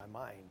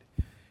mind.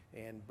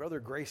 And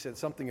Brother Gray said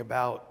something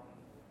about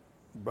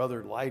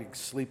Brother Lighting's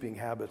sleeping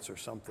habits or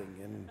something.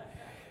 And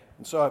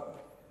so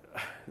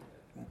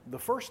the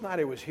first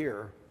night I was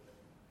here,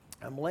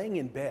 I'm laying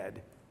in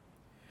bed,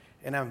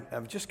 and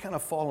I've just kind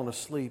of fallen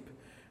asleep,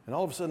 and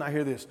all of a sudden I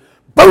hear this,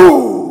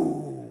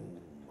 boom!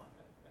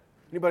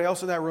 Anybody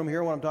else in that room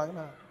hear what I'm talking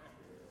about?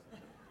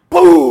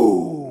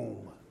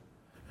 Boom!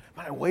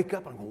 And I wake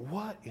up and I go,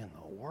 what in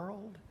the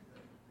world?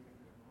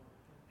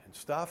 And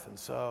stuff, and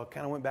so I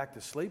kind of went back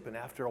to sleep, and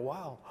after a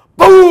while,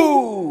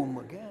 boom!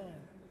 Again.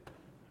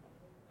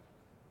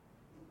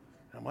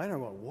 And I'm lying there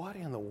going, what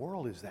in the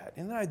world is that?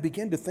 And then I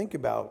began to think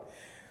about,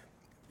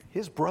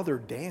 his brother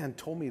Dan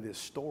told me this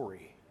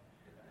story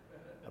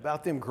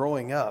about them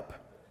growing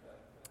up.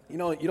 You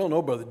know, you don't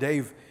know, Brother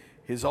Dave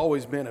has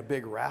always been a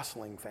big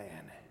wrestling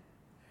fan.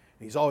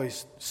 He's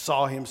always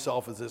saw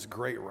himself as this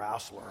great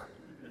wrestler.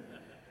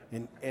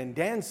 And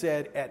Dan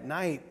said at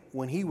night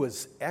when he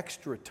was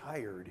extra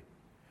tired,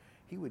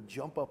 he would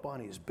jump up on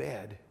his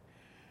bed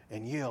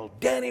and yell,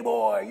 Danny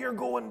boy, you're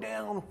going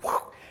down,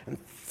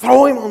 and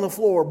throw him on the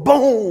floor,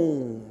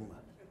 boom.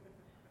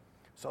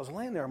 So I was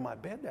laying there on my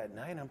bed that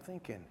night and I'm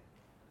thinking,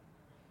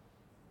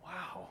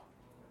 wow.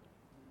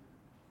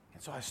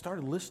 And so I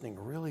started listening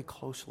really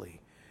closely.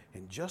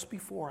 And just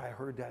before I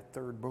heard that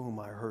third boom,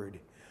 I heard,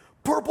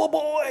 Purple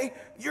boy,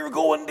 you're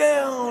going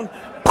down.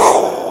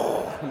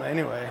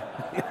 Anyway.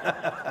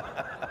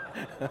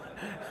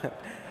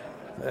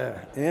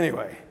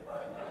 Anyway.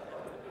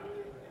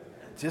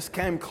 It just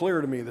came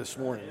clear to me this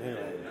morning.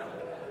 Anyway.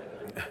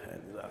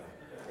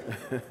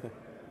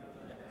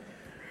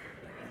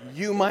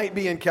 You might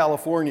be in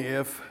California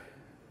if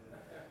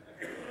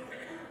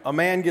a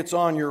man gets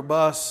on your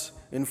bus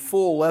in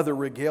full leather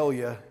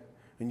regalia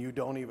and you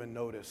don't even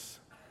notice.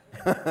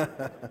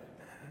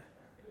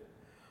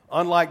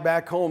 Unlike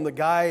back home, the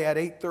guy at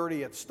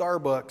 8:30 at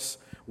Starbucks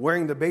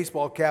wearing the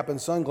baseball cap and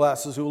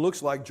sunglasses who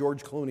looks like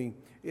George Clooney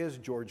is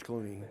George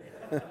Clooney.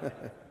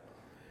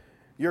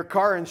 Your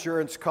car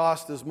insurance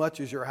costs as much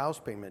as your house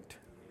payment.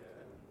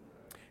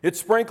 It's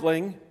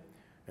sprinkling,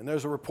 and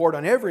there's a report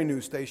on every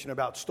news station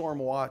about Storm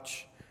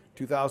Watch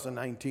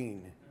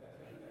 2019.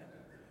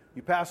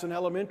 You pass an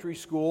elementary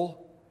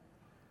school,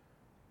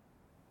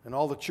 and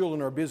all the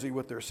children are busy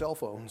with their cell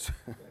phones.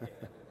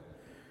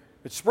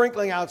 It's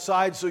sprinkling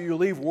outside, so you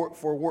leave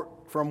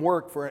from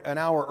work for an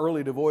hour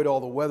early to avoid all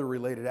the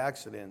weather-related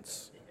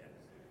accidents.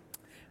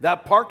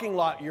 That parking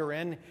lot you're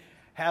in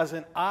has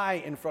an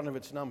I in front of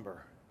its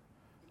number.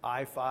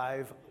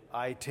 I-5,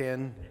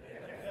 I-10.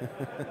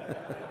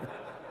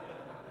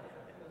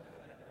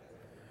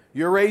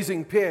 You're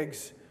raising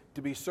pigs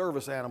to be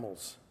service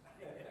animals.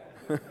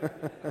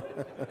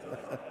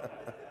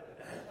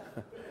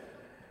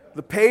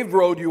 The paved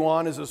road you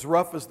on is as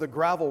rough as the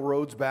gravel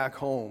roads back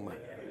home.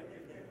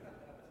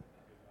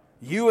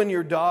 You and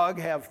your dog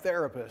have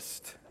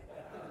therapists.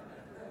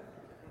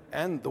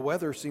 And the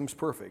weather seems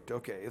perfect.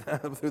 Okay, I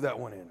threw that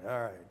one in.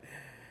 All right.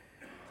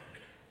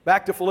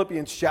 Back to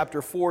Philippians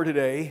chapter 4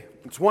 today.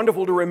 It's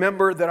wonderful to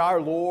remember that our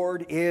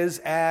Lord is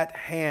at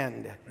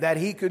hand, that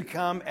He could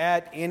come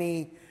at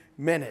any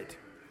minute.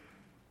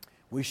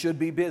 We should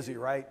be busy,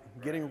 right?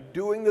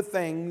 Doing the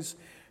things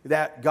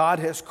that God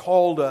has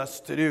called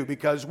us to do,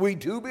 because we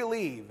do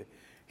believe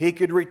He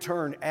could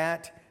return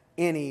at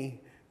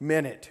any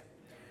minute.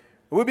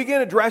 We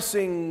begin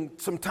addressing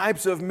some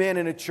types of men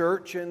in a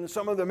church, and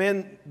some of the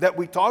men that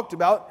we talked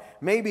about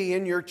may be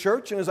in your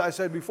church, and as I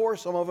said before,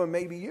 some of them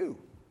may be you.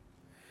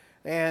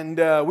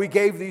 And we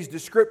gave these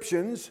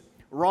descriptions: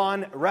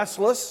 Ron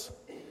Restless,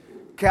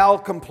 Cal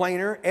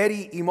Complainer,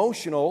 Eddie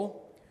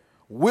Emotional,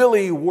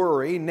 Willie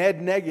Worry,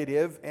 Ned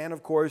Negative, and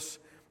of course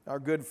our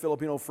good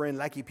Filipino friend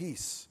Lucky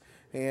Peace.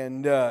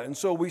 And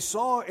so we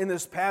saw in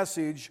this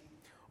passage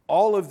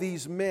all of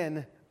these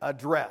men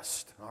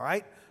addressed. All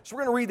right. So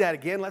we're going to read that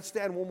again. Let's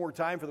stand one more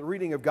time for the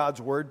reading of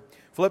God's Word.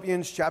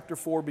 Philippians chapter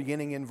 4,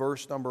 beginning in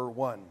verse number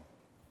 1.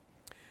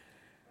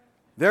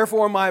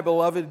 Therefore, my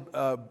beloved,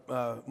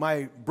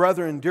 my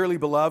brethren, dearly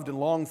beloved and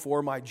longed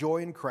for, my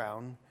joy and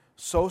crown,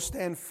 so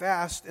stand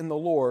fast in the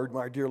Lord,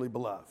 my dearly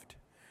beloved.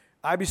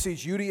 I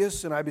beseech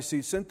Euodias and I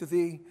beseech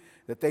Syntyche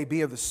that they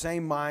be of the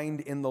same mind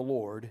in the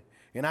Lord.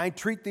 And I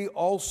entreat thee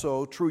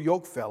also, true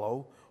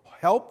yokefellow,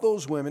 help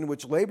those women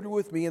which labored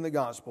with me in the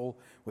gospel,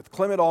 with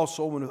Clement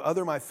also, and with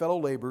other my fellow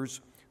laborers,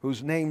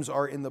 whose names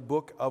are in the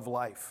book of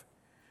life.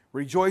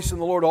 Rejoice in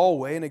the Lord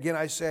always, and again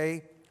I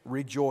say,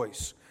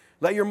 rejoice.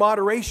 Let your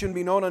moderation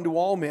be known unto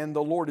all men,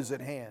 the Lord is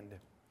at hand.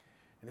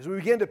 And as we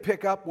begin to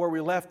pick up where we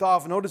left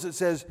off, notice it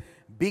says,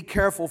 be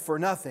careful for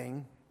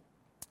nothing,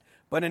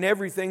 but in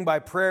everything by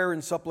prayer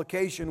and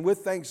supplication with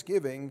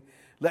thanksgiving,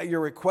 let your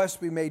requests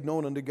be made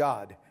known unto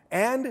God.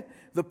 And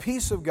the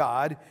peace of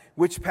God,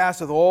 which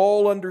passeth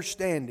all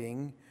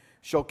understanding,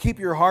 shall keep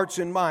your hearts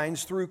and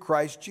minds through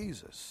Christ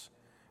Jesus.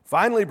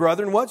 Finally,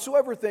 brethren,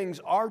 whatsoever things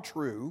are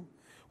true,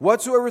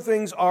 whatsoever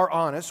things are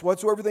honest,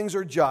 whatsoever things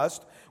are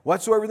just,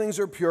 whatsoever things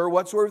are pure,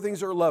 whatsoever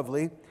things are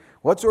lovely,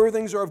 whatsoever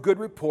things are of good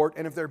report,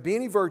 and if there be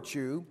any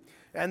virtue,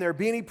 and there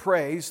be any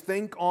praise,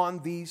 think on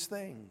these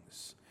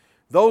things.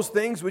 Those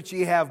things which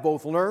ye have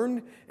both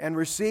learned and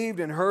received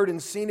and heard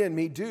and seen in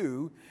me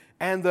do,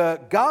 and the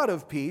God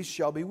of peace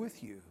shall be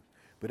with you.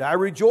 But I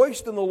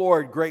rejoiced in the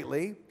Lord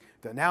greatly,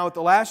 that now at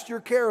the last your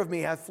care of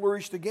me hath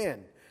flourished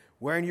again,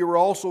 wherein you were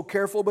also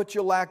careful, but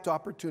you lacked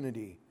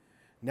opportunity.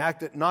 Not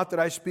that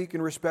I speak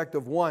in respect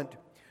of want,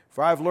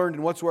 for I have learned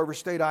in whatsoever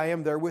state I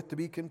am therewith to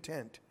be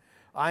content.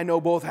 I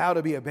know both how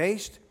to be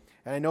abased,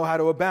 and I know how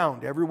to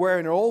abound. Everywhere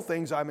and in all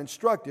things I am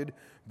instructed,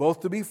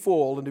 both to be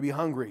full and to be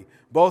hungry,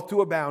 both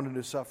to abound and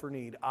to suffer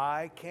need.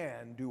 I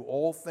can do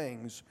all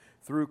things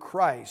through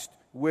Christ,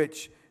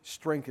 which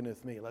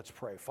strengtheneth me. Let's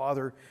pray.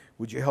 Father,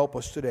 would you help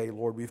us today,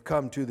 Lord? We've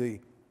come to the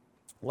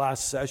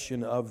last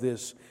session of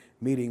this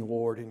meeting,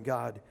 Lord, and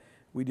God,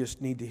 we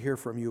just need to hear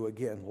from you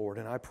again, Lord,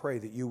 and I pray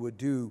that you would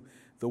do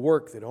the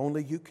work that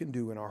only you can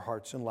do in our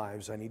hearts and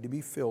lives. I need to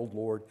be filled,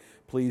 Lord.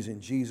 Please,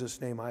 in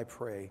Jesus' name I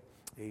pray.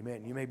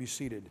 Amen. You may be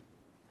seated.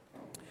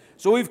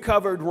 So we've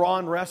covered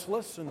Ron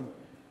Restless, and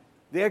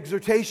the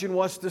exhortation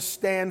was to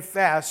stand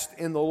fast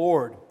in the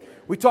Lord.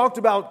 We talked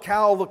about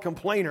Cal the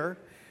complainer,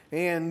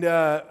 and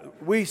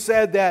we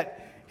said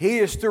that he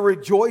is to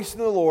rejoice in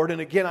the Lord,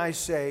 and again I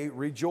say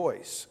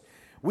rejoice.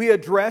 We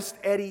addressed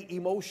Eddie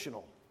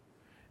Emotional,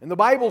 and the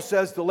Bible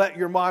says to let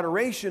your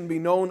moderation be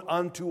known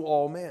unto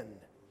all men.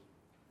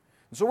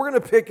 And so we're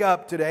going to pick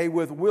up today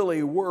with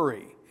Willie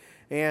Worry.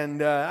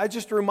 And I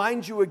just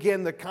remind you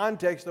again the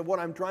context of what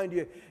I'm trying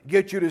to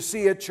get you to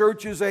see. A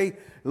church is a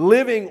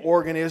living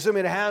organism.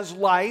 It has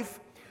life.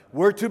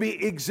 We're to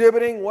be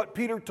exhibiting what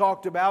Peter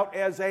talked about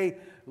as a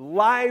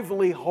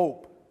lively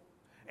hope.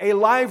 A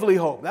lively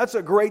hope. That's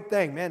a great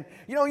thing, man.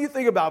 You know, you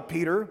think about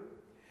Peter.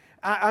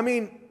 I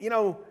mean, you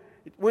know,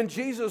 when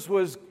Jesus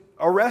was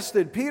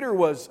arrested, Peter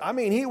was,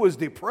 he was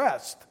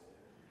depressed.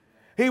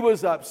 He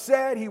was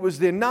upset. He was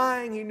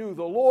denying. He knew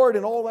the Lord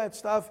and all that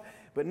stuff.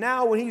 But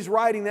now when he's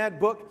writing that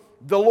book,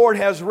 the Lord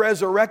has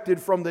resurrected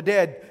from the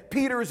dead.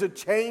 Peter is a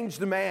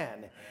changed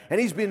man.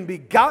 And he's been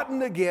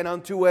begotten again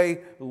unto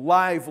a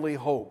lively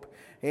hope.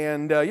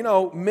 And,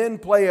 men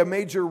play a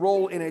major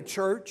role in a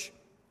church.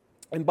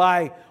 And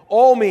by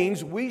all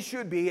means, we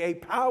should be a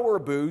power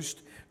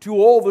boost to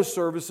all the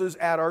services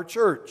at our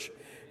church.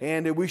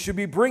 And we should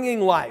be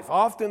bringing life.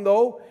 Often,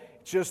 though,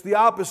 it's just the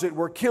opposite.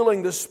 We're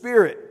killing the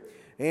Spirit.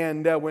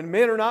 And when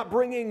men are not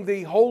bringing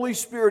the Holy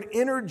Spirit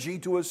energy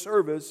to a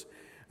service,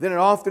 then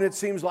it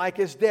seems like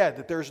it's dead,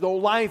 that there's no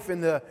life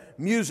in the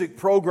music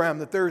program,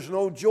 that there's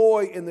no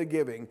joy in the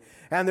giving,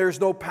 and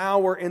there's no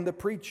power in the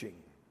preaching.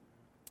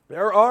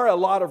 There are a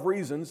lot of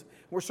reasons,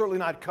 we're certainly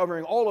not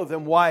covering all of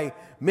them, why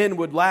men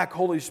would lack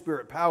Holy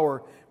Spirit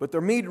power, but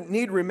their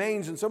need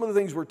remains, and some of the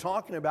things we're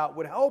talking about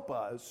would help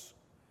us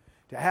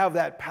to have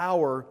that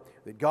power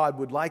that God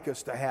would like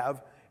us to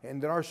have,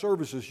 and that our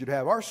services should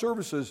have. Our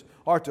services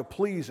are to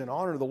please and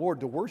honor the Lord,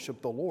 to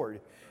worship the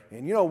Lord.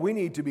 And we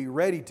need to be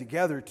ready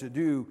together to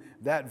do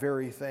that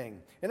very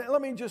thing. And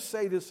let me just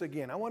say this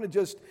again. I want to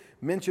just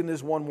mention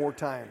this one more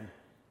time.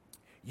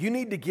 You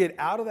need to get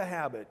out of the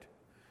habit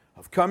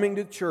of coming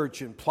to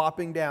church and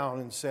plopping down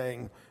and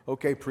saying,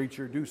 okay,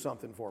 preacher, do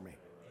something for me.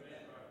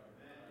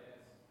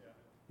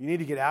 You need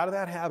to get out of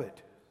that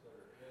habit.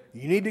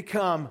 You need to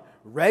come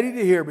ready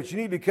to hear, but you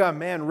need to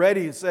come,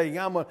 ready to say,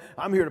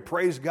 I'm here to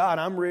praise God.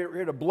 I'm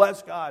here to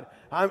bless God.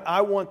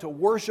 I want to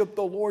worship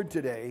the Lord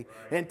today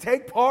and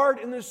take part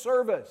in this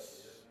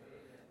service.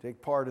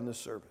 Take part in this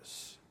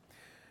service.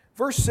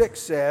 Verse 6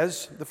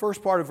 says, the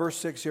first part of verse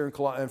 6 here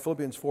in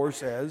Philippians 4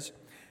 says,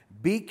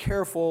 be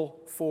careful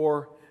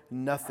for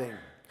nothing.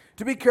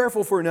 To be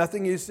careful for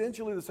nothing is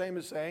essentially the same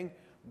as saying,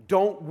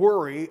 don't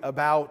worry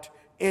about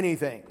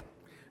anything.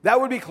 That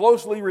would be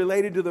closely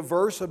related to the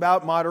verse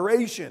about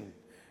moderation.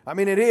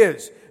 It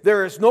is.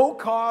 There is no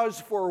cause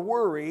for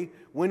worry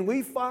when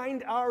we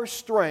find our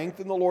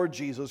strength in the Lord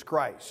Jesus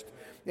Christ.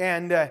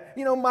 And,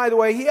 by the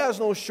way, He has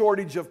no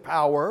shortage of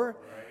power.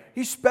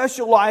 He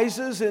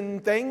specializes in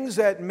things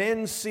that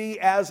men see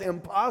as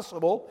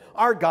impossible.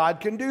 Our God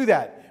can do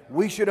that.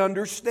 We should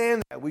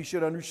understand that. We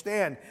should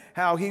understand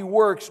how He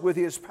works with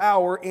His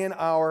power in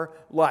our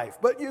life.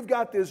 But you've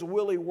got this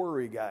Willie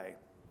Worry guy.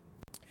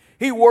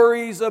 He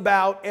worries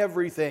about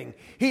everything.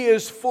 He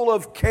is full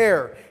of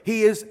care.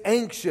 He is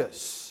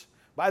anxious.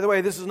 By the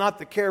way, this is not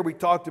the care we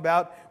talked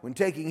about when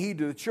taking heed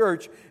to the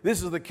church.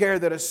 This is the care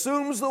that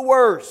assumes the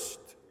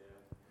worst.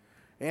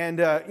 And,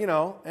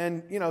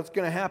 it's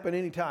going to happen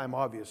anytime,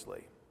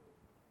 obviously.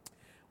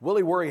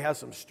 Willie Worry has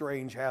some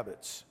strange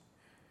habits.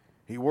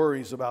 He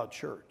worries about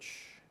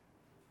church.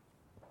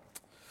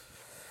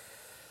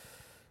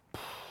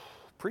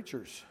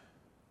 Preachers,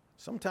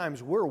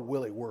 sometimes we're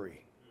Willie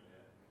Worry.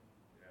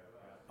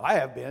 I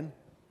have been.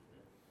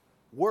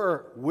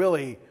 We're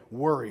Willie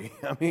Worry.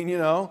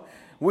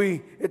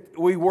 We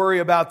worry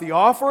about the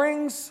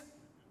offerings.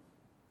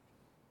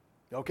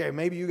 Okay,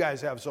 maybe you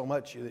guys have so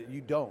much that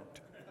you don't.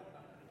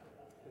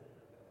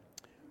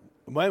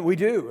 But we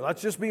do.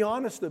 Let's just be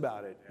honest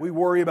about it. We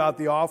worry about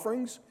the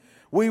offerings.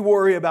 We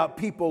worry about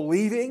people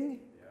leaving.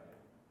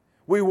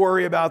 We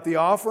worry about the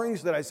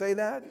offerings. Did I say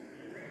that?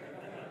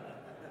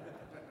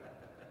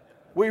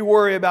 We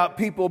worry about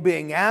people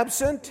being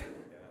absent.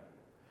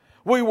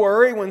 We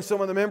worry when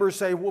some of the members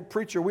say, well,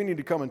 preacher, we need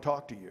to come and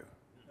talk to you.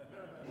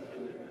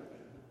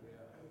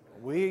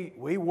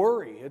 We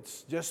worry.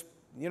 It's just,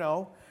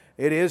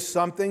 it is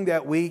something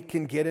that we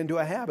can get into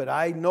a habit.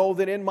 I know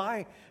that in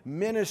my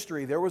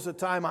ministry, there was a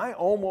time I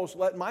almost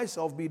let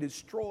myself be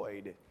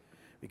destroyed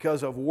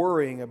because of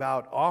worrying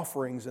about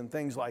offerings and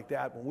things like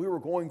that when we were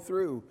going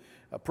through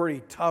a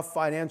pretty tough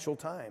financial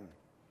time.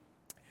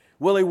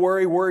 Willie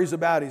worries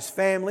about his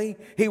family.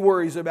 He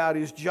worries about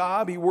his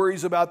job. He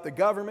worries about the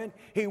government.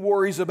 He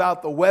worries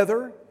about the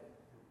weather.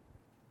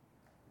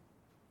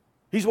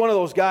 He's one of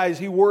those guys,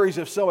 he worries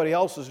if somebody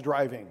else is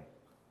driving.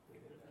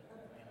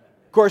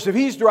 Of course, if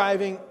he's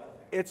driving,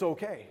 it's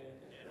okay.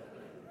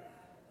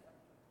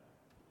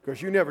 Of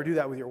course, you never do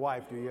that with your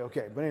wife, do you?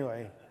 Okay, but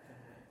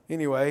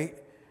anyway,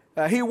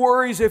 he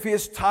worries if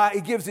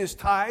he gives his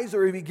tithes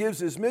or if he gives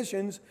his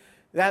missions,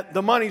 that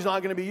the money's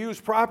not going to be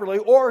used properly,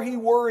 or he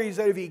worries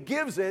that if he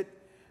gives it,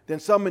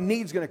 then some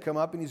need's going to come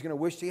up and he's going to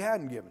wish he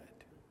hadn't given it.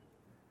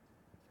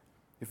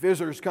 If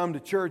visitors come to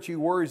church, he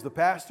worries the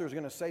pastor is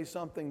going to say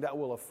something that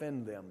will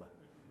offend them.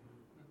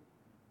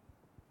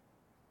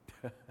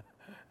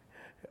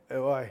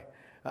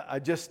 I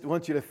just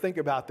want you to think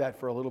about that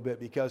for a little bit,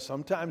 because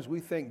sometimes we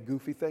think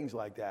goofy things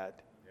like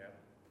that. Yeah.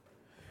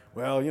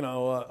 Well,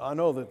 I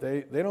know that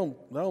they don't,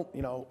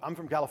 I'm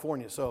from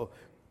California, so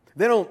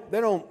they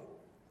don't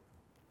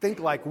think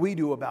like we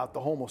do about the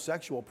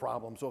homosexual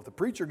problem. So if the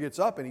preacher gets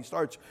up and he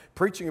starts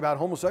preaching about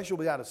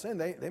homosexuality out of sin,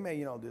 they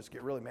may, just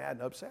get really mad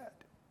and upset.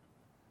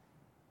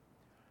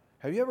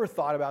 Have you ever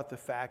thought about the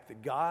fact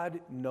that God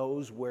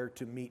knows where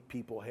to meet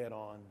people head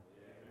on?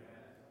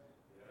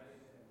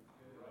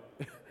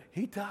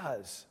 He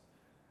does.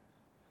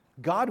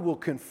 God will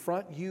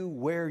confront you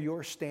where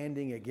you're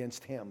standing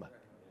against Him.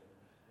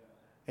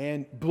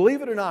 And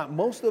believe it or not,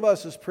 most of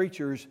us as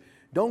preachers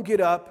don't get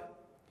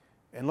up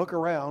and look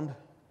around.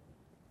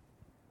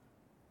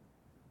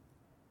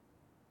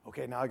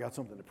 Okay, now I got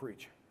something to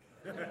preach.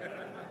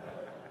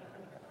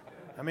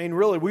 I mean,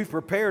 really, we've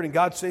prepared and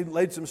God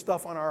laid some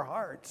stuff on our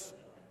hearts.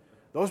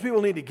 Those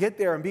people need to get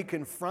there and be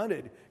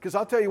confronted. Because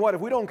I'll tell you what, if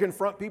we don't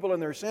confront people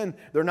in their sin,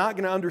 they're not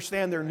going to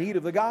understand their need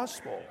of the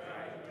gospel.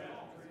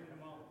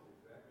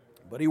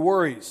 But he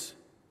worries.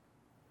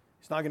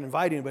 He's not going to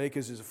invite anybody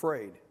because he's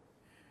afraid.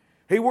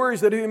 He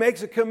worries that if he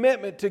makes a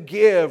commitment to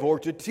give or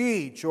to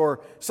teach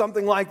or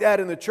something like that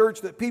in the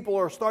church, that people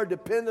are starting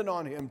dependent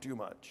on him too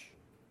much.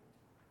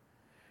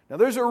 Now,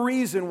 there's a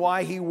reason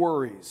why he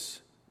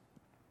worries.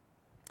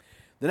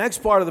 The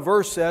next part of the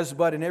verse says,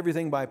 but in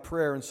everything by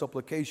prayer and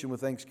supplication with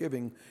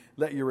thanksgiving,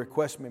 let your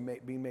requests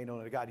be made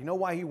known to God. You know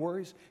why he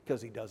worries?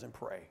 Because he doesn't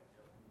pray.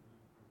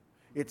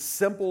 It's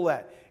simple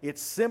that.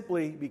 It's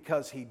simply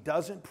because he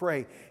doesn't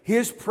pray.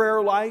 His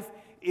prayer life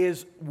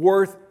is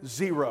worth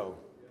zero.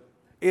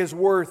 Is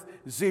worth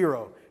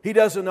zero. He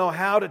doesn't know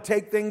how to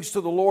take things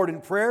to the Lord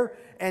in prayer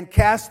and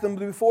cast them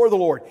before the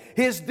Lord.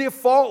 His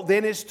default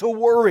then is to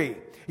worry.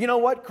 You know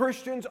what,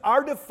 Christians?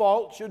 Our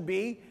default should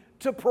be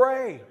to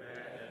pray.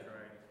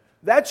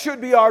 That should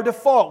be our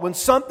default. When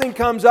something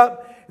comes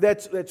up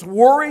that's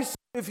worrisome,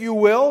 if you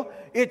will,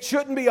 it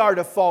shouldn't be our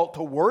default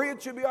to worry.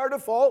 It should be our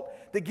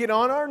default to get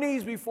on our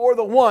knees before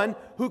the one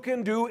who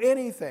can do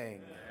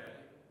anything.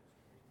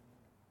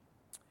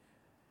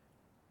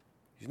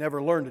 He's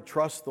never learned to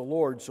trust the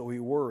Lord, so he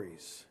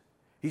worries.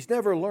 He's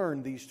never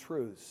learned these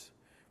truths.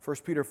 1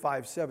 Peter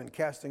 5:7,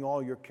 casting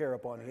all your care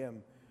upon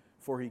him,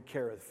 for he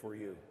careth for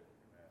you.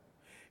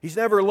 He's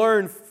never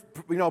learned,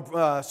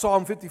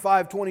 Psalm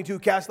 55:22,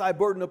 cast thy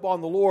burden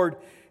upon the Lord,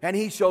 and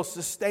he shall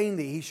sustain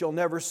thee. He shall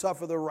never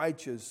suffer the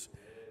righteous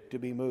to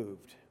be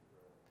moved.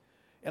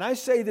 And I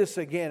say this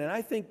again, and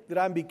I think that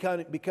I'm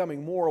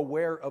becoming more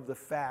aware of the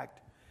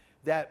fact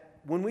that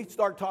when we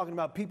start talking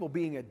about people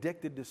being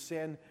addicted to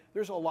sin,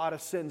 there's a lot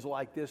of sins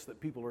like this that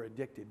people are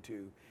addicted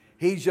to.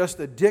 He's just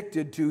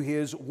addicted to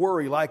his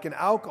worry, like an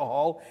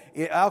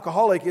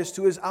alcoholic is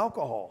to his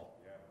alcohol.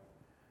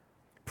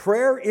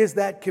 Prayer is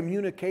that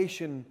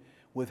communication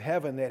with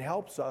heaven that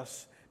helps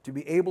us to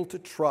be able to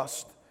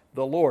trust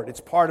the Lord.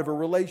 It's part of a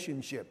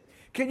relationship.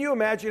 Can you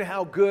imagine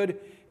how good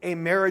a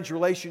marriage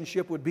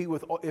relationship would be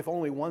if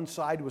only one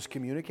side was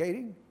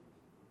communicating?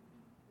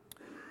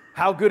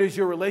 How good is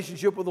your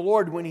relationship with the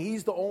Lord when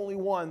He's the only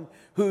one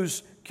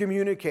who's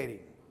communicating?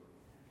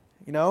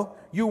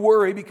 You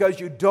worry because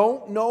you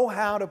don't know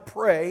how to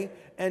pray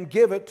and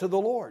give it to the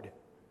Lord.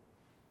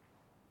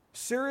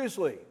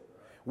 Seriously.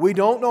 We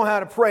don't know how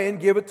to pray and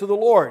give it to the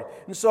Lord.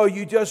 And so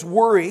you just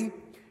worry.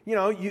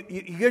 You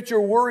get your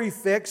worry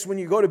fix when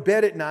you go to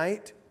bed at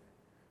night.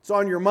 It's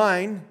on your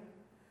mind.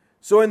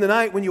 So in the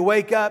night when you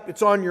wake up,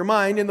 it's on your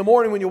mind. In the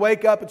morning when you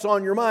wake up, it's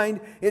on your mind.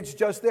 It's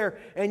just there.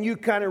 And you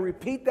kind of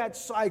repeat that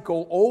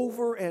cycle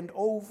over and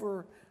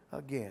over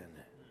again.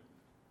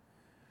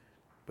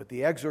 But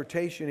the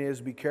exhortation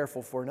is, be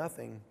careful for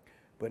nothing,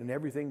 but in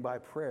everything by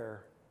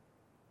prayer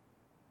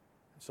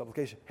and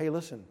supplication. Hey,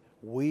 listen,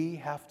 we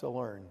have to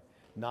learn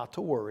not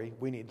to worry.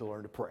 We need to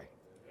learn to pray.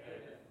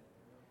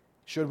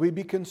 Should we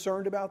be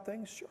concerned about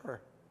things?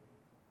 Sure.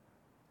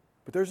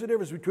 But there's a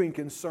difference between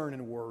concern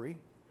and worry.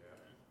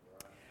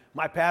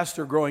 My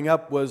pastor growing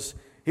up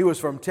he was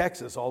from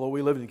Texas, although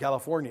we lived in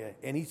California,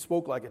 and he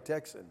spoke like a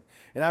Texan.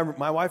 And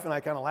my wife and I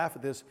kind of laugh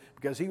at this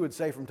because he would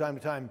say from time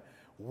to time,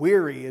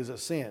 weary is a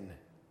sin.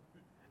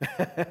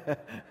 For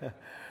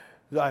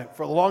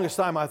the longest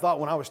time, I thought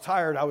when I was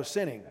tired, I was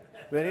sinning.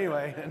 But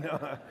anyway,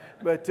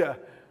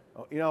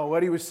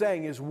 what he was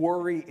saying is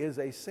worry is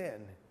a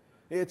sin.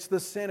 It's the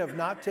sin of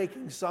not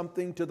taking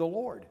something to the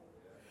Lord.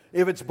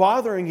 If it's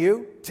bothering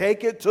you,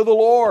 take it to the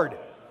Lord.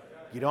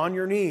 Get on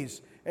your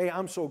knees. Hey,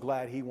 I'm so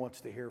glad He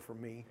wants to hear from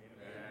me.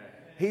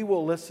 He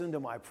will listen to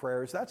my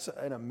prayers. That's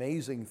an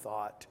amazing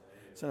thought.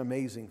 It's an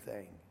amazing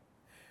thing.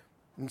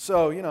 And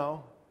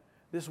so,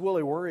 this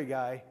Willie Worry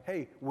guy,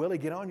 hey, Willie,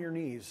 get on your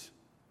knees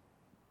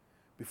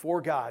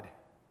before God.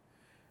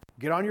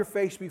 Get on your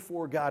face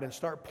before God and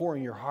start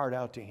pouring your heart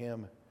out to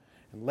Him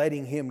and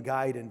letting Him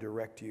guide and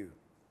direct you.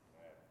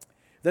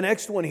 The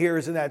next one here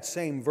is in that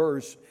same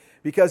verse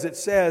because it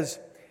says,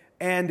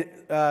 and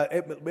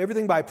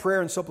everything by prayer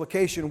and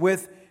supplication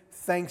with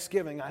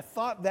thanksgiving. I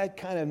thought that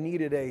kind of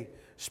needed a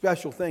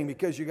special thing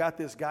because you got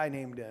this guy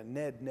named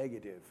Ned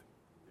Negative.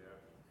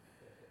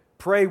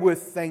 Pray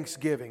with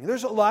thanksgiving.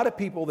 There's a lot of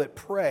people that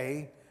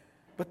pray,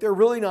 but they're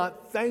really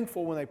not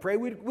thankful when they pray.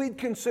 We'd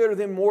consider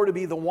them more to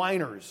be the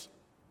whiners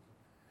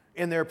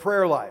in their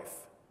prayer life.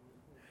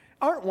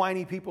 Aren't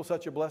whiny people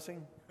such a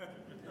blessing?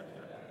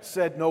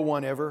 Said no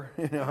one ever.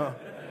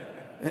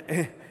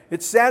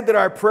 It's sad that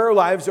our prayer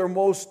lives are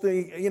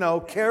mostly,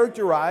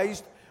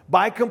 characterized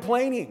by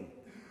complaining.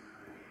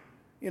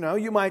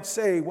 You might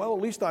say, well,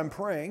 at least I'm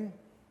praying.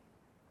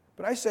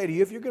 But I say to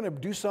you, if you're going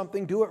to do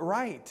something, do it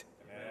right.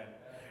 Amen.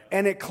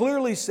 And it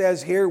clearly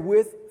says here,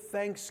 with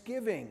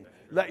thanksgiving,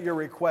 let your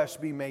requests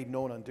be made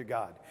known unto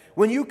God.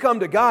 When you come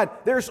to God,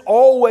 there's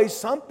always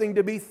something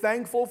to be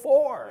thankful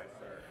for.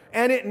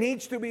 And it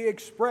needs to be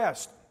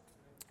expressed.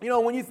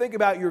 When you think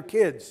about your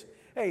kids,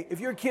 hey, if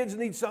your kids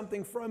need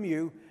something from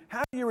you,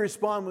 how do you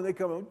respond when they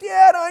come home?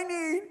 Dad, I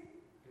need.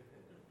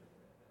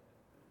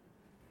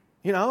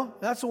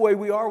 That's the way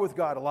we are with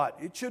God a lot.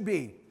 It should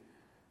be,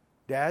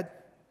 Dad,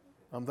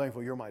 I'm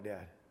thankful you're my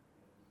dad.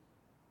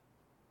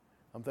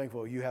 I'm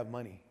thankful you have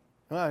money.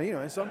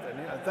 It's something.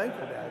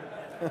 Thankful,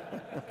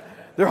 Dad.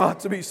 There ought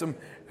to be some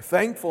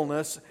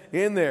thankfulness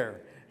in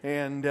there.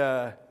 And,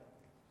 I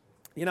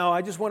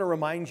just want to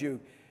remind you,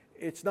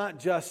 it's not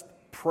just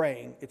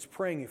praying, it's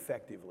praying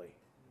effectively.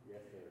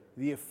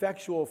 The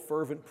effectual,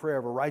 fervent prayer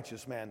of a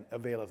righteous man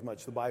availeth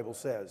much, the Bible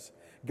says.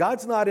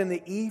 God's not in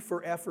the E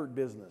for effort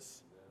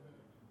business.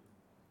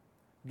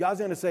 God's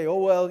going to say, oh,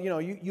 well,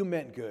 you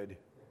meant good.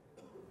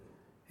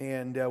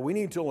 And we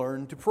need to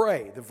learn to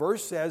pray. The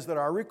verse says that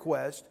our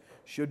request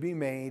should be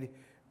made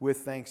with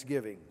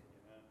thanksgiving.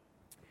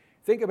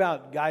 Think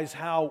about, guys,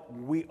 how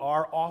we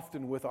are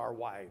often with our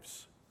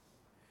wives.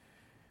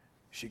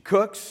 She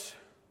cooks,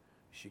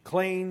 she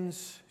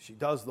cleans, she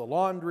does the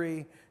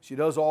laundry, she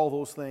does all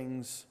those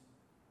things.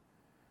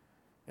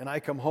 And I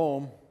come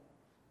home,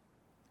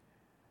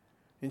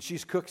 and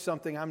she's cooked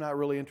something I'm not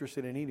really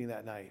interested in eating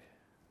that night.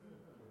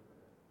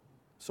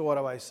 So what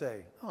do I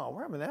say? Oh,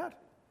 we're having that.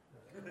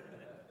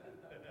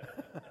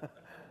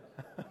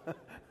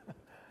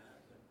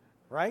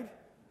 Right?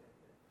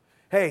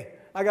 Hey,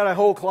 I got a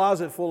whole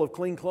closet full of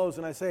clean clothes,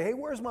 and I say, hey,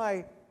 where's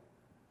my...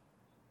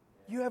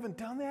 You haven't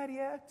done that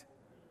yet?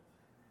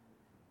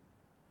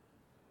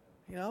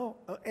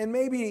 And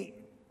maybe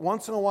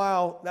once in a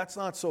while that's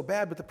not so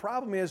bad, but the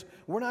problem is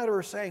we're not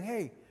ever saying,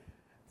 hey,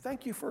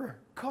 thank you for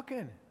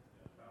cooking.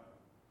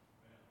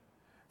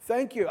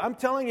 Thank you. I'm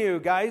telling you,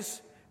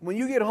 guys, when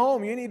you get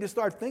home, you need to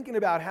start thinking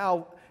about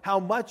how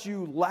much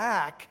you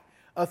lack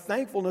a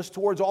thankfulness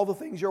towards all the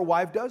things your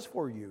wife does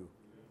for you.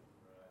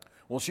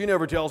 Well, she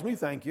never tells me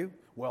thank you.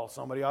 Well,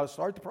 somebody ought to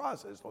start the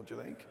process, don't you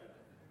think?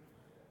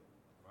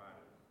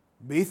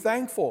 Be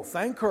thankful.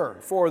 Thank her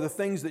for the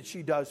things that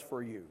she does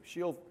for you.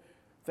 She'll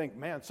think,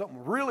 man,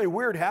 something really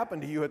weird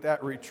happened to you at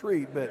that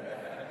retreat.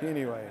 But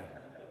anyway.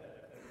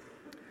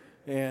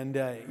 And,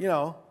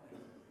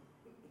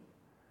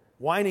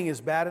 whining is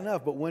bad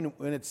enough. But when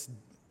it's,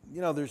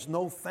 there's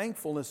no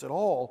thankfulness at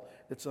all,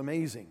 it's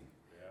amazing.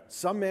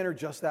 Some men are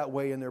just that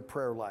way in their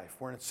prayer life.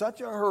 We're in such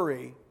a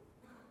hurry,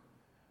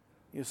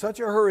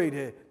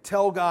 to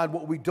tell God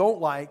what we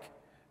don't like,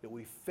 that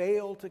we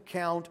fail to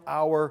count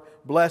our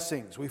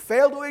blessings. We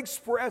fail to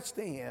express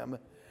to Him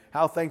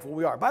how thankful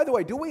we are. By the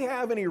way, do we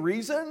have any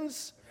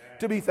reasons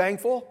to be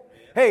thankful?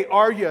 Hey,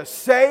 are you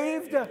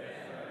saved?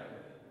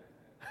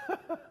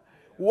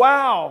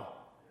 Wow,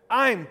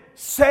 I'm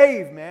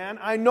saved, man.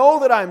 I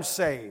know that I'm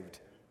saved.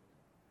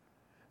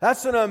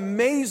 That's an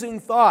amazing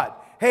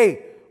thought.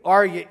 Hey,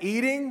 are you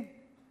eating?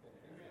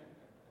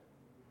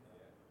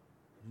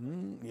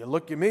 You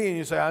look at me and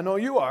you say, I know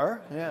you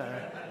are.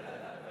 Yeah.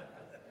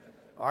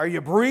 Are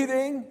you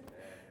breathing?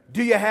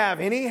 Do you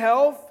have any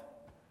health?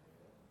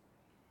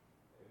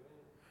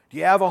 Do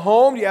you have a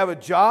home? Do you have a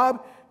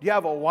job? Do you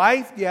have a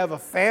wife? Do you have a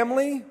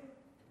family?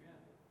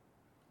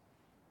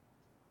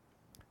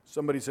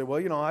 Somebody said,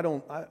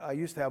 well, I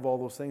used to have all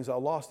those things. I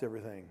lost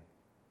everything.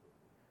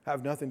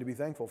 have nothing to be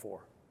thankful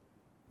for.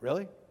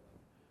 Really?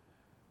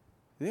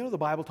 You know the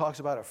Bible talks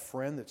about a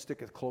friend that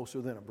sticketh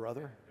closer than a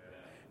brother?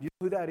 You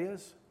know who that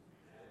is?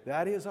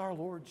 That is our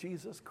Lord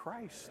Jesus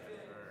Christ.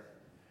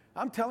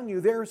 I'm telling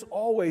you, there's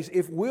always,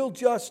 if we'll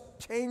just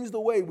change the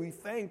way we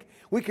think,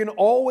 we can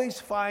always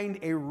find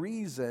a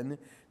reason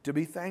to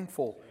be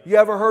thankful. You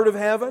ever heard of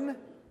heaven?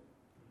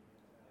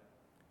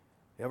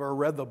 You ever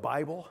read the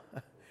Bible?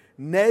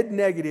 Ned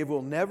Negative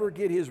will never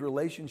get his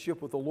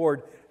relationship with the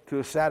Lord to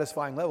a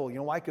satisfying level. You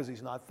know why? Because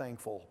he's not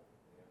thankful.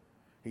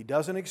 He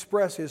doesn't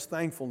express his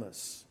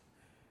thankfulness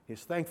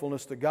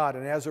to God,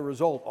 and as a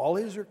result, all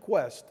his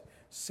requests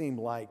seem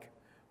like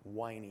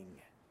whining.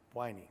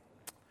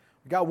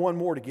 We've got one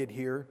more to get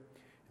here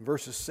in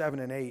verses 7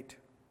 and 8.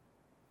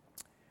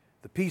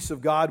 The peace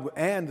of God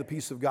and the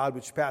peace of God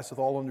which passeth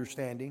all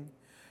understanding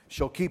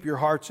shall keep your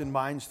hearts and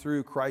minds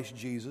through Christ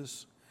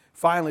Jesus.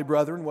 Finally,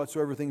 brethren,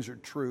 whatsoever things are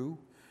true,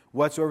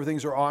 whatsoever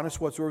things are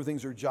honest, whatsoever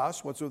things are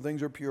just, whatsoever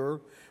things are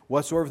pure,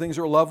 whatsoever things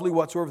are lovely,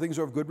 whatsoever things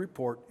are of good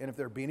report, and if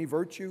there be any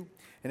virtue,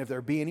 and if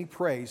there be any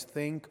praise,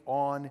 think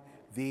on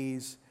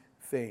these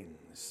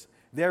things.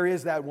 There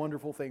is that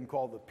wonderful thing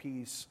called the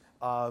peace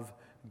of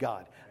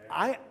God.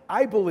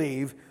 I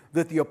believe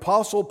that the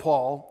Apostle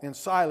Paul and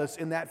Silas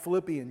in that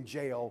Philippian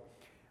jail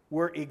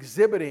were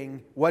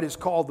exhibiting what is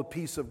called the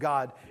peace of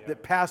God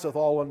that passeth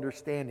all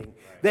understanding.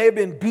 They have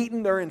been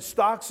beaten. They're in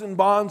stocks and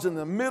bonds in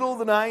the middle of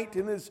the night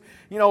in this,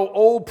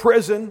 old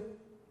prison,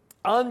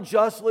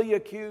 unjustly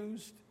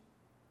accused.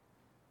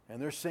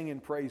 And they're singing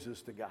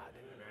praises to God.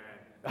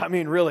 I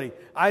mean, really,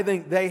 I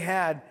think they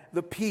had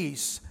the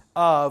peace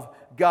of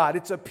God.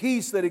 It's a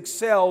peace that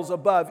excels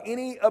above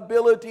any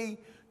ability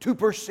to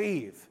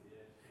perceive.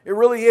 It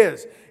really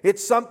is.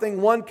 It's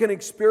something one can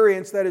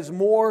experience that is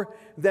more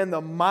than the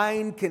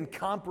mind can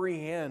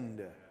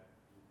comprehend.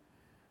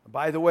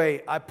 By the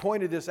way, I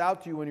pointed this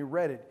out to you when you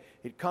read it.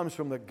 It comes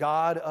from the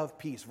God of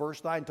peace. Verse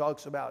 7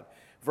 talks about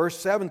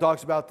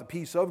the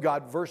peace of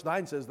God. Verse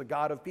 9 says the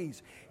God of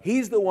peace.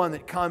 He's the one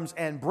that comes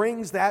and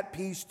brings that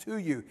peace to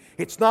you.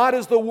 It's not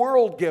as the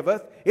world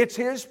giveth, it's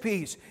His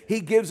peace.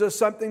 He gives us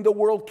something the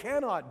world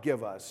cannot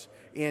give us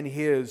in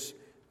His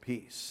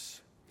peace.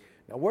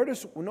 Now,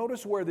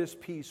 notice where this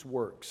peace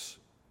works.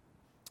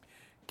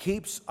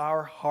 Keeps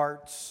our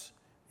hearts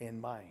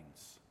and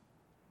minds.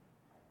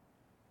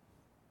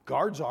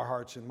 Guards our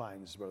hearts and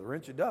minds, Brother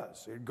Wrench. It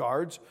does. It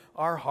guards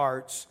our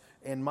hearts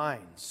and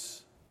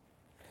minds.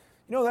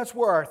 That's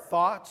where our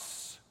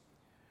thoughts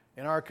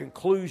and our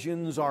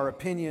conclusions, our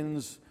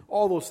opinions,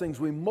 all those things,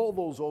 we mull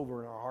those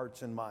over in our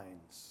hearts and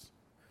minds.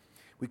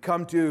 We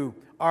come to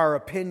our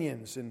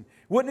opinions, and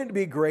wouldn't it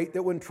be great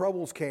that when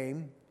troubles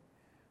came,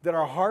 that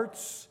our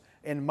hearts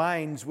and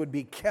minds would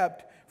be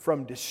kept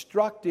from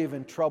destructive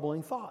and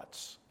troubling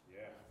thoughts? Yeah.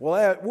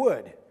 Well, it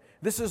would.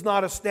 This is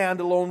not a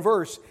standalone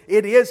verse.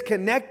 It is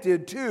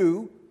connected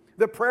to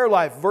the prayer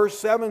life. Verse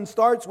 7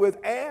 starts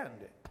with "and."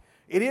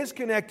 It is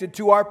connected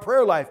to our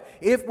prayer life.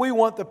 If we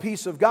want the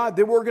peace of God,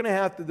 then we're going to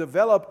have to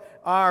develop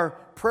our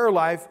prayer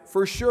life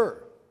for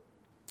sure.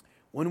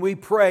 When we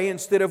pray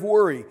instead of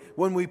worry,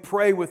 when we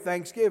pray with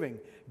thanksgiving,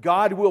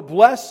 God will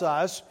bless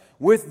us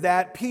with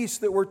that peace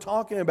that we're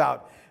talking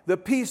about. The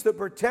peace that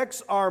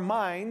protects our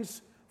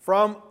minds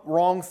from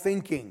wrong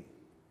thinking.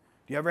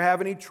 Do you ever have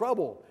any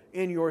trouble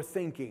in your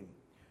thinking?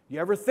 Do you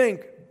ever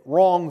think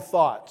wrong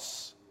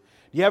thoughts?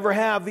 Do you ever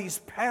have these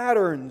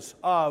patterns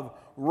of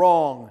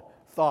wrong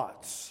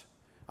thoughts?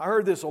 I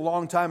heard this a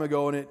long time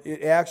ago, and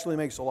it actually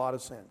makes a lot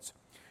of sense.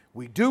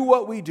 We do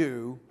what we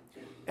do,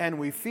 and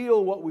we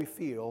feel what we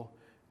feel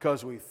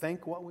because we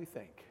think what we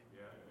think.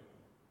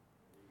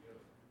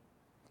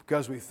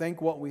 Because we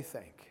think what we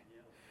think.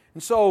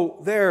 And so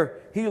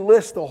there, he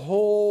lists a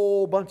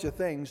whole bunch of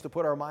things to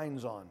put our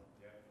minds on.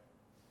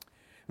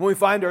 When we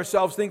find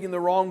ourselves thinking the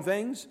wrong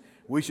things,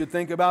 we should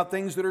think about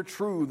things that are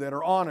true, that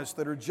are honest,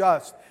 that are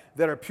just,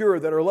 that are pure,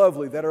 that are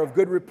lovely, that are of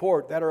good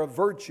report, that are of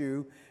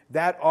virtue,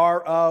 that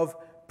are of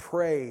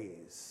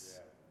praise.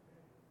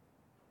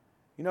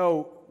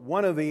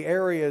 One of the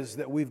areas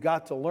that we've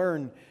got to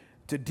learn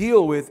to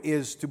deal with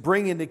is to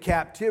bring into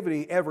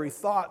captivity every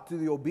thought to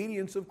the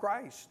obedience of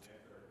Christ.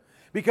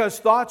 Because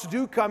thoughts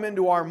do come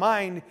into our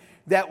mind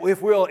that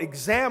if we'll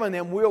examine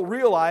them, we'll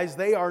realize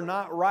they are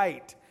not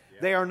right.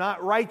 They are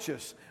not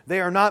righteous.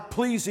 They are not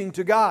pleasing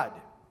to God.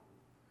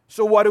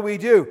 So what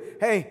do?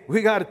 Hey,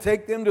 we got to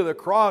take them to the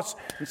cross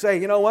and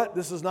say, you know what?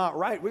 This is not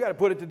right. We got to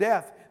put it to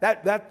death.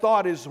 That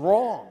thought is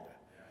wrong.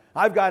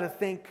 I've got to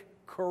think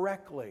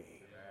correctly.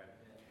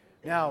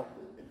 Now,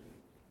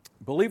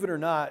 believe it or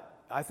not,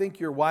 I think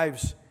your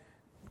wives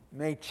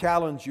may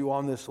challenge you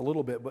on this a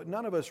little bit, but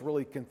none of us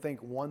really can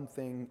think one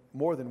thing,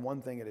 more than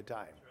one thing at a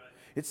time.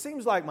 It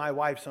seems like my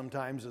wife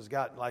sometimes has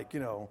got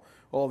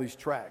all these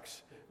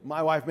tracks.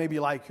 My wife may be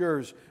like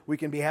yours. We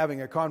can be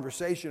having a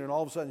conversation and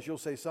all of a sudden she'll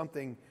say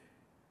something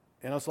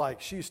And it's like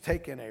she's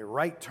taking a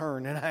right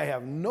turn, and I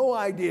have no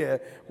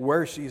idea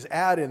where she's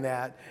at in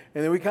that.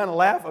 And then we kind of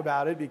laugh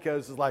about it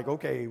because it's like,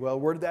 okay, well,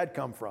 where did that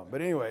come from?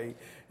 But anyway,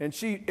 and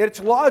it's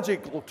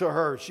logical to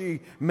her. She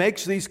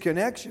makes these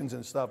connections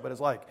and stuff, but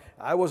it's like,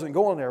 I wasn't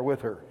going there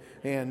with her.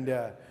 And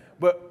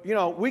but, you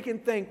know, we can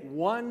think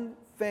one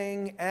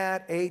thing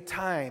at a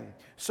time.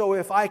 So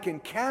if I can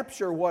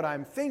capture what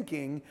I'm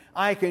thinking,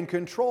 I can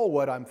control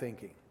what I'm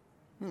thinking.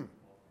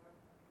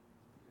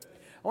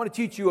 I want to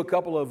teach you a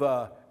couple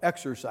of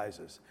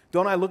exercises.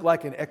 Don't I look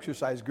like an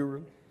exercise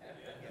guru?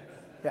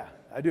 Yeah,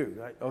 I do.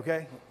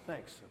 Okay,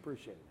 thanks.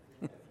 Appreciate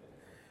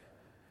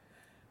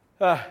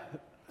it.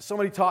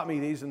 Somebody taught me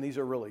these, and these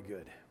are really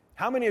good.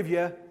 How many of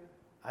you,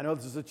 I know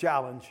this is a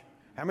challenge,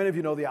 how many of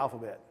you know the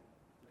alphabet?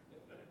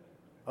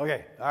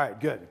 Okay, all right,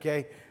 good,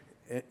 okay.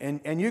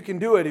 And you can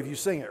do it if you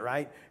sing it,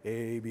 right?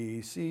 A,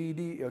 B, C,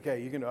 D.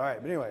 Okay, you can do it. All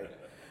right, but anyway.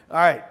 All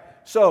right,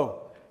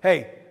 so,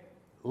 hey,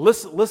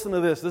 listen to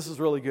this. This is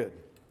really good.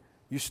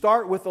 You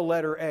start with the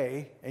letter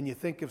A, and you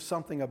think of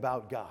something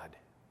about God.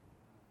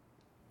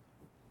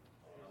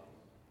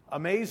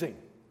 Amazing.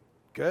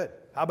 Good.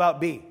 How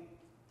about B?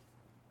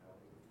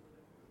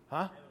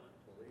 Huh?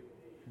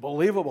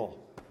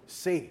 Believable.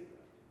 C.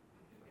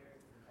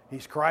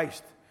 He's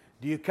Christ.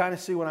 Do you kind of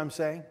see what I'm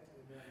saying?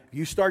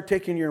 You start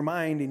taking your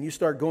mind and you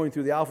start going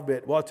through the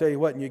alphabet. Well, I'll tell you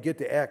what, and you get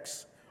to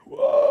X.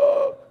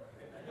 Whoa.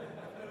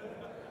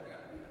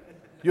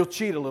 You'll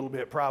cheat a little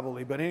bit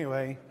probably, but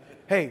anyway.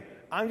 Hey,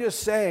 I'm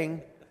just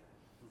saying,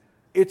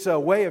 it's a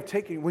way of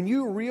taking, when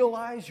you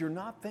realize you're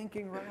not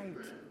thinking right,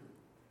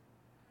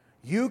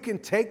 you can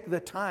take the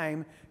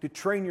time to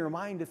train your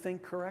mind to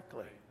think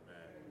correctly.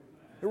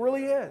 It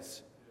really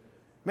is.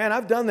 Man,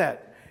 I've done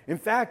that. In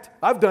fact,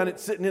 I've done it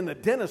sitting in the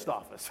dentist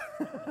office.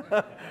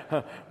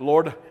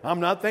 Lord, I'm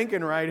not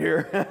thinking right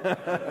here.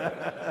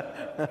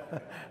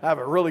 I have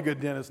a really good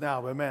dentist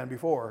now, but man,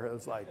 before,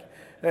 it's like,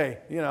 hey,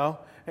 you know,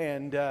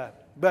 and,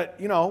 but,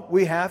 you know,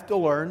 we have to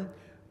learn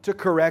to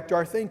correct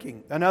our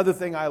thinking. Another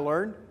thing I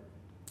learned,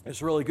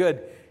 it's really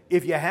good.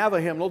 If you have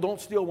a hymnal,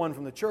 don't steal one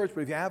from the church,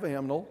 but if you have a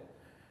hymnal,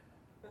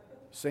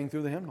 sing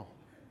through the hymnal.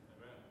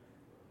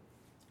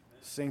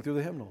 Sing through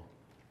the hymnal.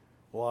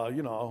 Well,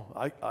 you know,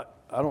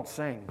 I don't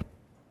sing.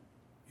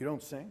 You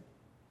don't sing?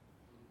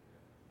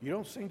 You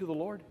don't sing to the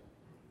Lord?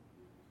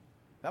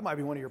 That might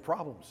be one of your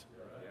problems.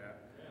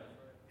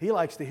 He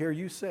likes to hear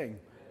you sing,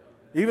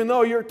 even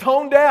though you're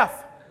tone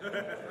deaf.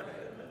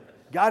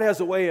 God has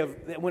a way of,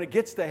 when it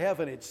gets to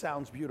heaven, it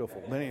sounds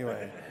beautiful. But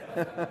anyway,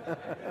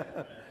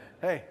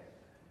 hey,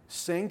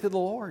 sing to the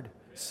Lord.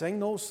 Sing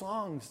those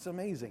songs. It's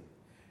amazing.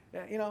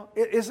 You know,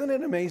 isn't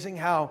it amazing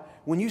how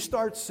when you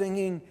start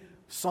singing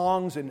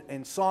songs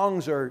and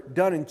songs are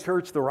done in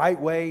church the right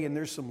way and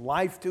there's some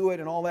life to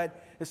it and all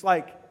that, it's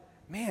like,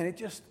 man,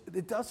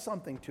 it does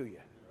something to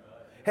you.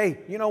 Hey,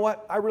 you know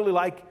what? I really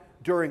like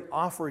during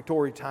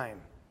offertory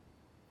time,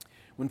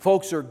 when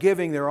folks are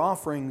giving their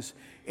offerings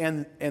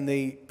and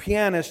the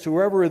pianist,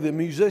 whoever the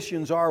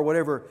musicians are,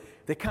 whatever,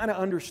 they kind of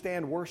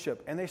understand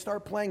worship and they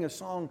start playing a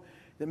song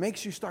that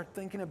makes you start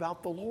thinking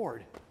about the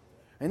Lord.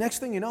 And next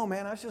thing you know,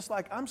 man, I was just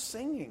like, I'm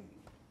singing.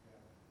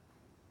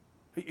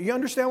 You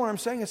understand what I'm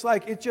saying? It's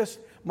like, it's just,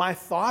 my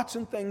thoughts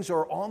and things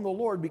are on the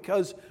Lord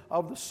because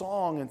of the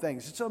song and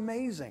things. It's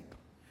amazing.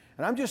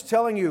 And I'm just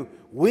telling you,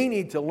 we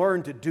need to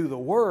learn to do the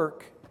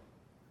work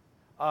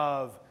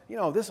of, you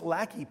know, this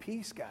Lackey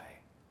Peace guy.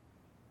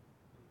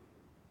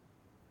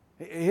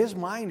 His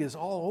mind is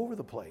all over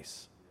the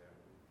place.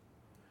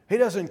 He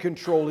doesn't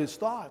control his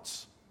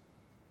thoughts.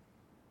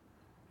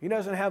 He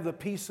doesn't have the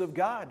peace of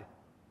God.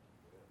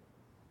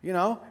 You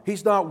know,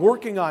 he's not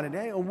working on it.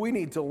 And we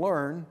need to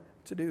learn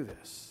to do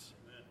this.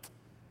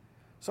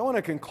 So I want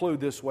to conclude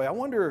this way. I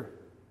wonder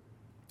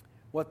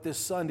what this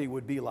Sunday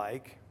would be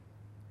like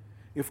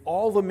if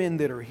all the men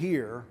that are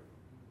here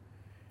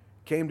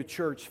came to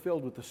church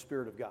filled with the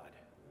Spirit of God.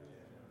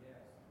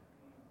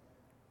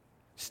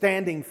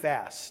 Standing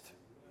fast.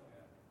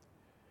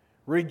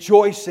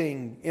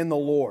 Rejoicing in the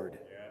Lord.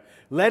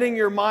 Letting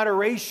your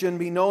moderation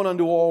be known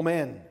unto all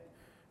men.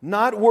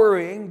 Not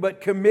worrying,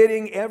 but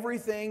committing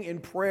everything in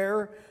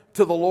prayer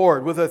to the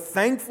Lord with a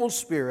thankful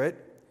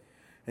spirit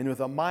and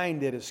with a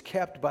mind that is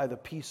kept by the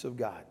peace of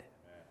God.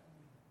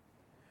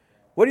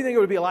 What do you think it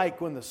would be like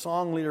when the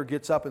song leader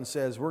gets up and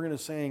says, we're going to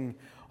sing,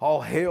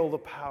 all hail the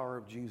power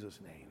of Jesus'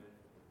 name?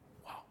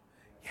 Wow,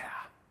 yeah,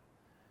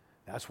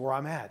 that's where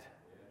I'm at.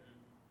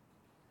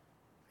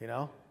 You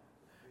know?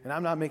 And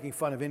I'm not making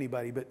fun of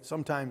anybody, but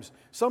sometimes,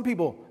 some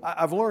people,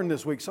 I've learned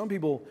this week, some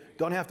people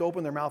don't have to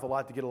open their mouth a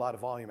lot to get a lot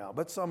of volume out.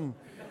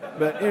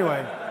 But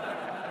anyway.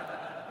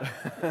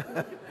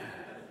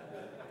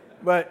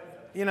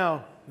 But, you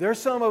know, there's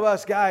some of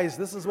us guys,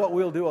 this is what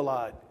we'll do a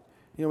lot.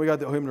 You know, we got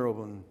the hymn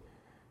open.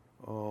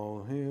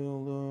 All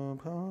hail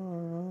the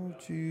power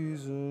of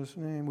Jesus'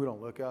 name. We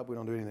don't look up, we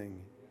don't do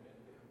anything.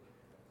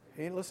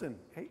 Hey, listen,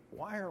 hey,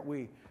 why aren't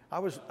we, I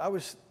was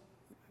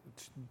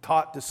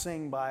taught to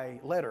sing by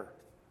letter.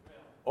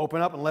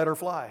 Open up and let her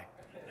fly,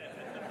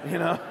 you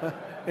know,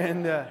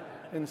 and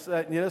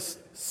just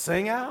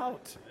sing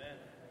out.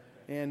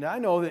 And I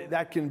know that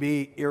that can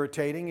be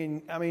irritating,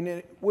 and I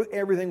mean,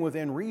 everything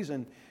within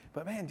reason,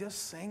 but man,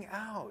 just sing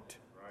out.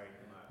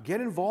 Get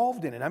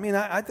involved in it. I mean,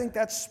 I think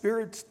that's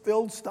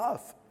spirit-filled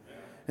stuff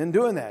in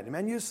doing that.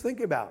 Man, you just think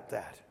about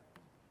that.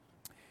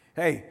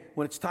 Hey,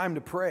 when it's time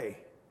to pray,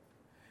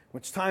 when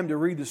it's time to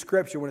read the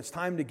Scripture, when it's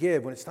time to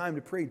give, when it's time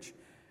to preach,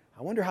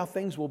 I wonder how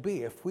things will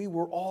be if we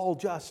were all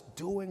just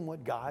doing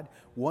what God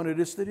wanted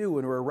us to do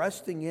and we're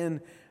resting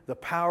in the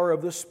power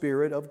of the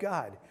Spirit of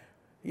God.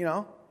 You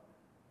know,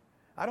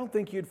 I don't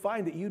think you'd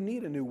find that you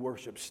need a new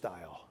worship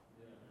style.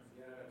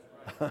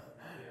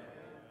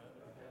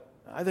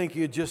 I think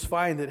you'd just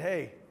find that,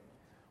 hey,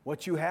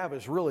 what you have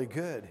is really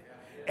good.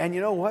 And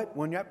you know what?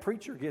 When that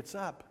preacher gets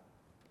up,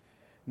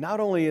 not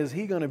only is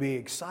he going to be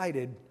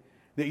excited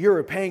that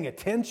you're paying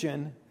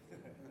attention,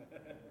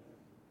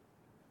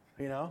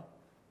 you know.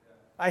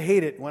 I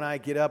hate it when I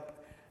get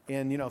up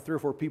and, 3 or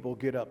 4 people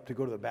get up to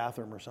go to the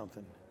bathroom or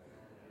something.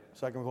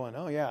 So I'm going,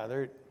 oh yeah,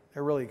 they're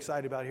really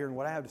excited about hearing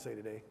what I have to say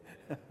today.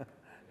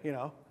 You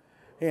know.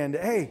 And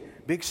hey,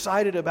 be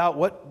excited about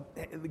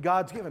what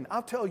God's given.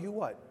 I'll tell you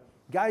what,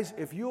 guys,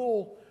 if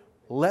you'll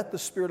let the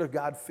Spirit of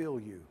God fill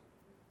you,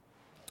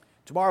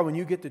 tomorrow when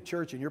you get to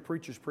church and your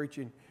preacher's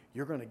preaching,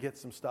 you're going to get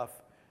some stuff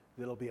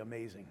that'll be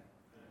amazing.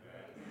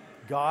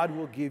 God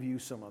will give you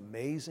some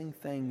amazing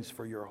things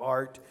for your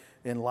heart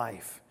and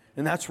life.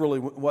 And that's really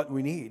what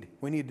we need.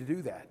 We need to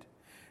do that.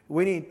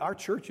 Our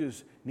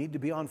churches need to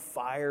be on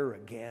fire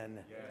again.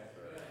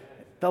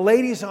 The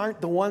ladies aren't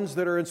the ones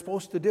that are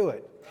supposed to do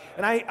it.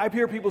 And I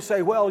hear people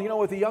say, well,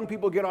 if the young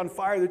people get on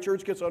fire, the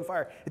church gets on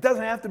fire. It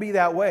doesn't have to be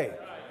that way.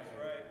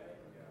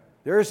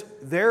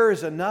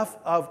 There's enough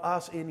of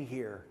us in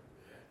here.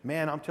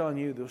 Man, I'm telling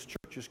you, those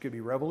churches could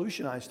be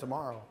revolutionized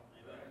tomorrow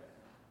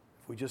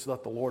if we just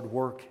let the Lord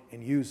work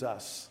and use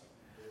us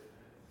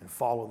and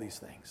follow these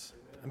things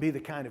and be the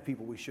kind of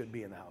people we should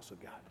be in the house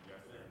of God.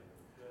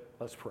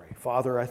 Let's pray. Father, I